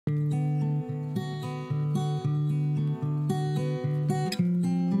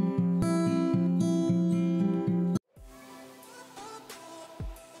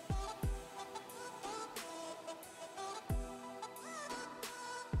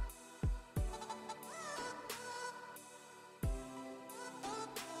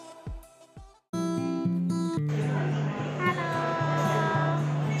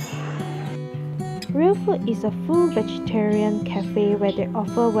Real Food is a full vegetarian cafe where they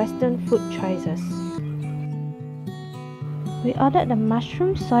offer Western food choices. We ordered the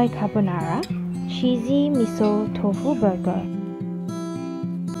mushroom soy carbonara, cheesy miso tofu burger,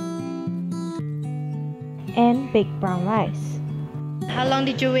 and baked brown rice. How long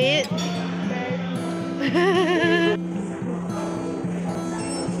did you wait?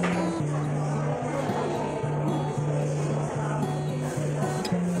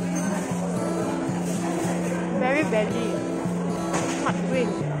 Very veggie, not green.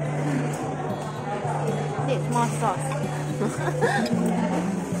 Needs more sauce.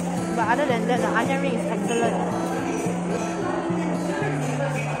 But other than that, the onion ring is excellent.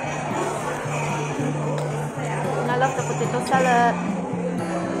 And I love the potato salad.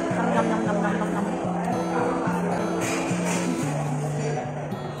 Nom nom nom nom nom nom.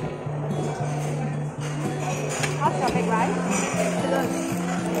 How's your baked rice? Excellent.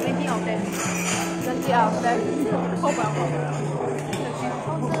 20 out of 10. 20 out of 10.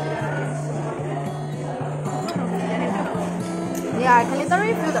 Yeah, I can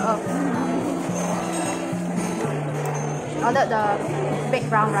literally feel the earth. Ordered the baked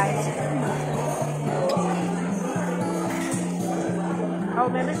brown rice. I'll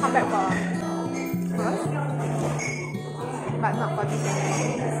maybe come back for first, but not for this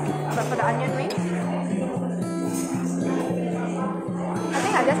anymore. But for the onion ring, I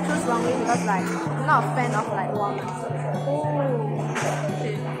think I just choose wrongly because like I'm not a fan of like walnuts.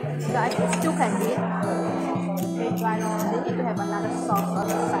 But I think still can be. Very dry lor. They need to have another sauce on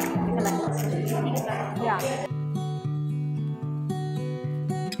the side. You can like yeah.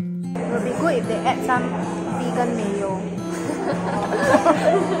 It would be good if they add some vegan mayo.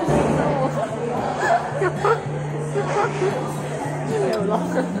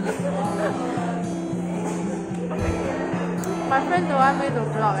 My friend don't want me to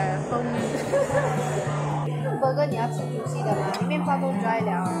vlog for me. Burger 你要吃juicy的嘛，你面包都 dry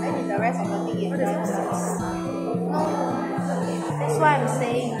了，而你的 rest of the thing 也 dry 了。No, that's what I'm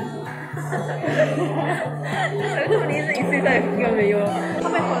saying. 你是意思係咁嘅喎？可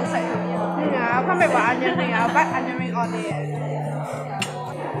唔可以放食？啊，可唔可以話 onion ring 啊？But onion ring all day.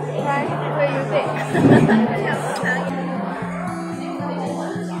 Right? Where you take?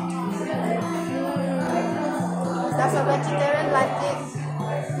 Does a vegetarian like it?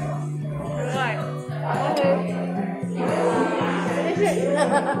 Right. Okay. Finish it.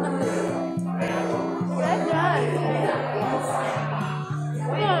 That's right.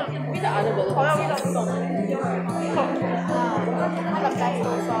 With the other burger. 好有味道唔同。它的 pesto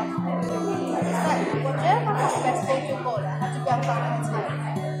sauce. 我觉得它放 pesto 就夠了，它就不要放那個菜。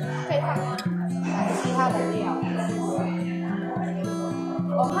可以放其他的料。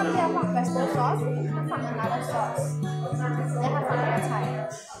我看不要放 pesto sauce， 它放 another sauce， 然後它放那個菜。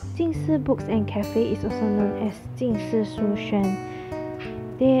Jing Books and Cafe is also known as Jing书轩.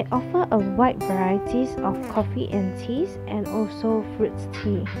 They offer a wide varieties of coffee and teas and also fruits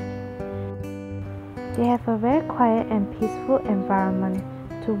tea. They have a very quiet and peaceful environment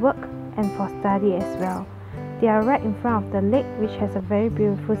to work and for study as well. They are right in front of the lake, which has a very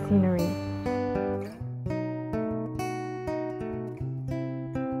beautiful scenery.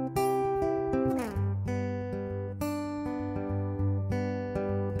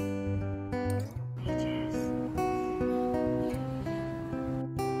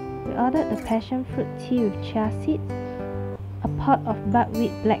 We ordered the passion fruit tea with chia seeds, a pot of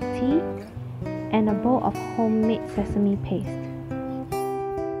buckwheat black tea, and a bowl of homemade sesame paste.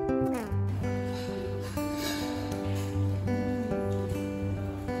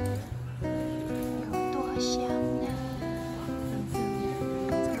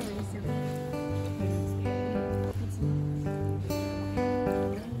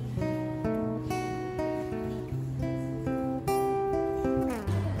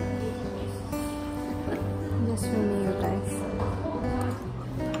 Just for me, you guys.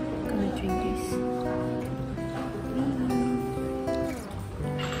 Gonna drink this.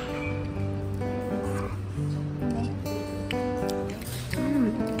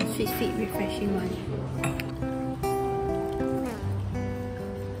 Sweet, refreshing one.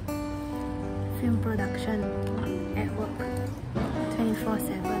 Film production at work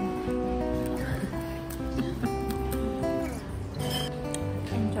 24/7.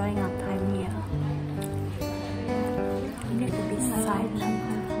 Enjoying our time here. You need to be silent.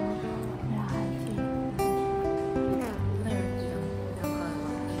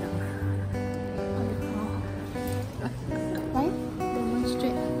 Right?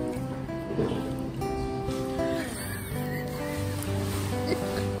 Demonstrate.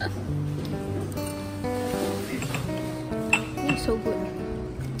 It's so good.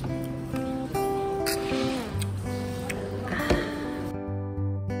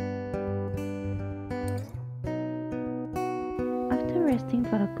 resting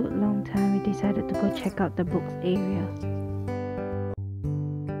for a good long time, we decided to go check out the books area.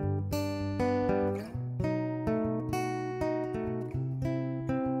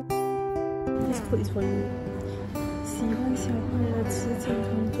 This food is for you. 喜欢小块的吃健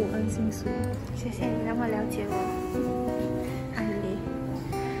康做安心书。谢谢你让我了解我。安利。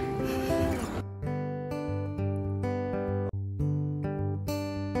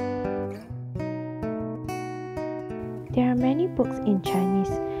There are many books in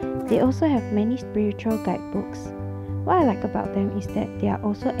Chinese. They also have many spiritual guidebooks. What I like about them is that they are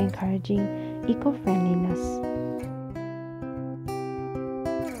also encouraging eco-friendliness.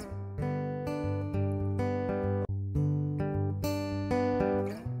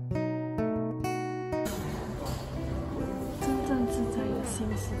心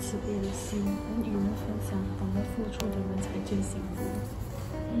是慈悲的心，能与人分享，懂得付出的人才最幸福。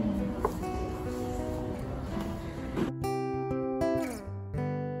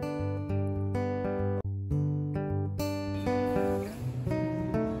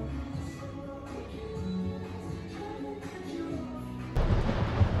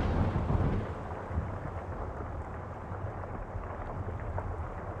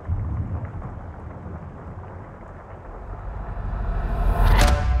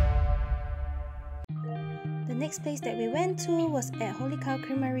The next place that we went to was at Holycow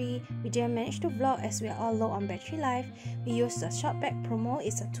Creamery. We didn't manage to vlog as we are all low on battery life. We used the shopback promo.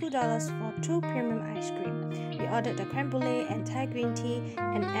 It's $2 for 2 premium ice cream. We ordered the creme brulee and Thai green tea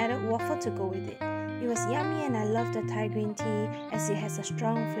and added waffle to go with it. It was yummy and I love the Thai green tea as it has a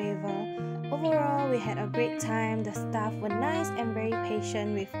strong flavor. Overall, we had a great time. The staff were nice and very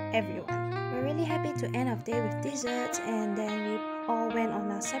patient with everyone. We're really happy to end of day with desserts and then we all went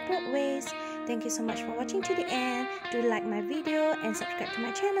on our separate ways. Thank you so much for watching to the end. Do like my video and subscribe to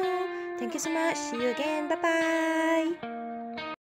my channel. Thank you so much. See you again. Bye bye.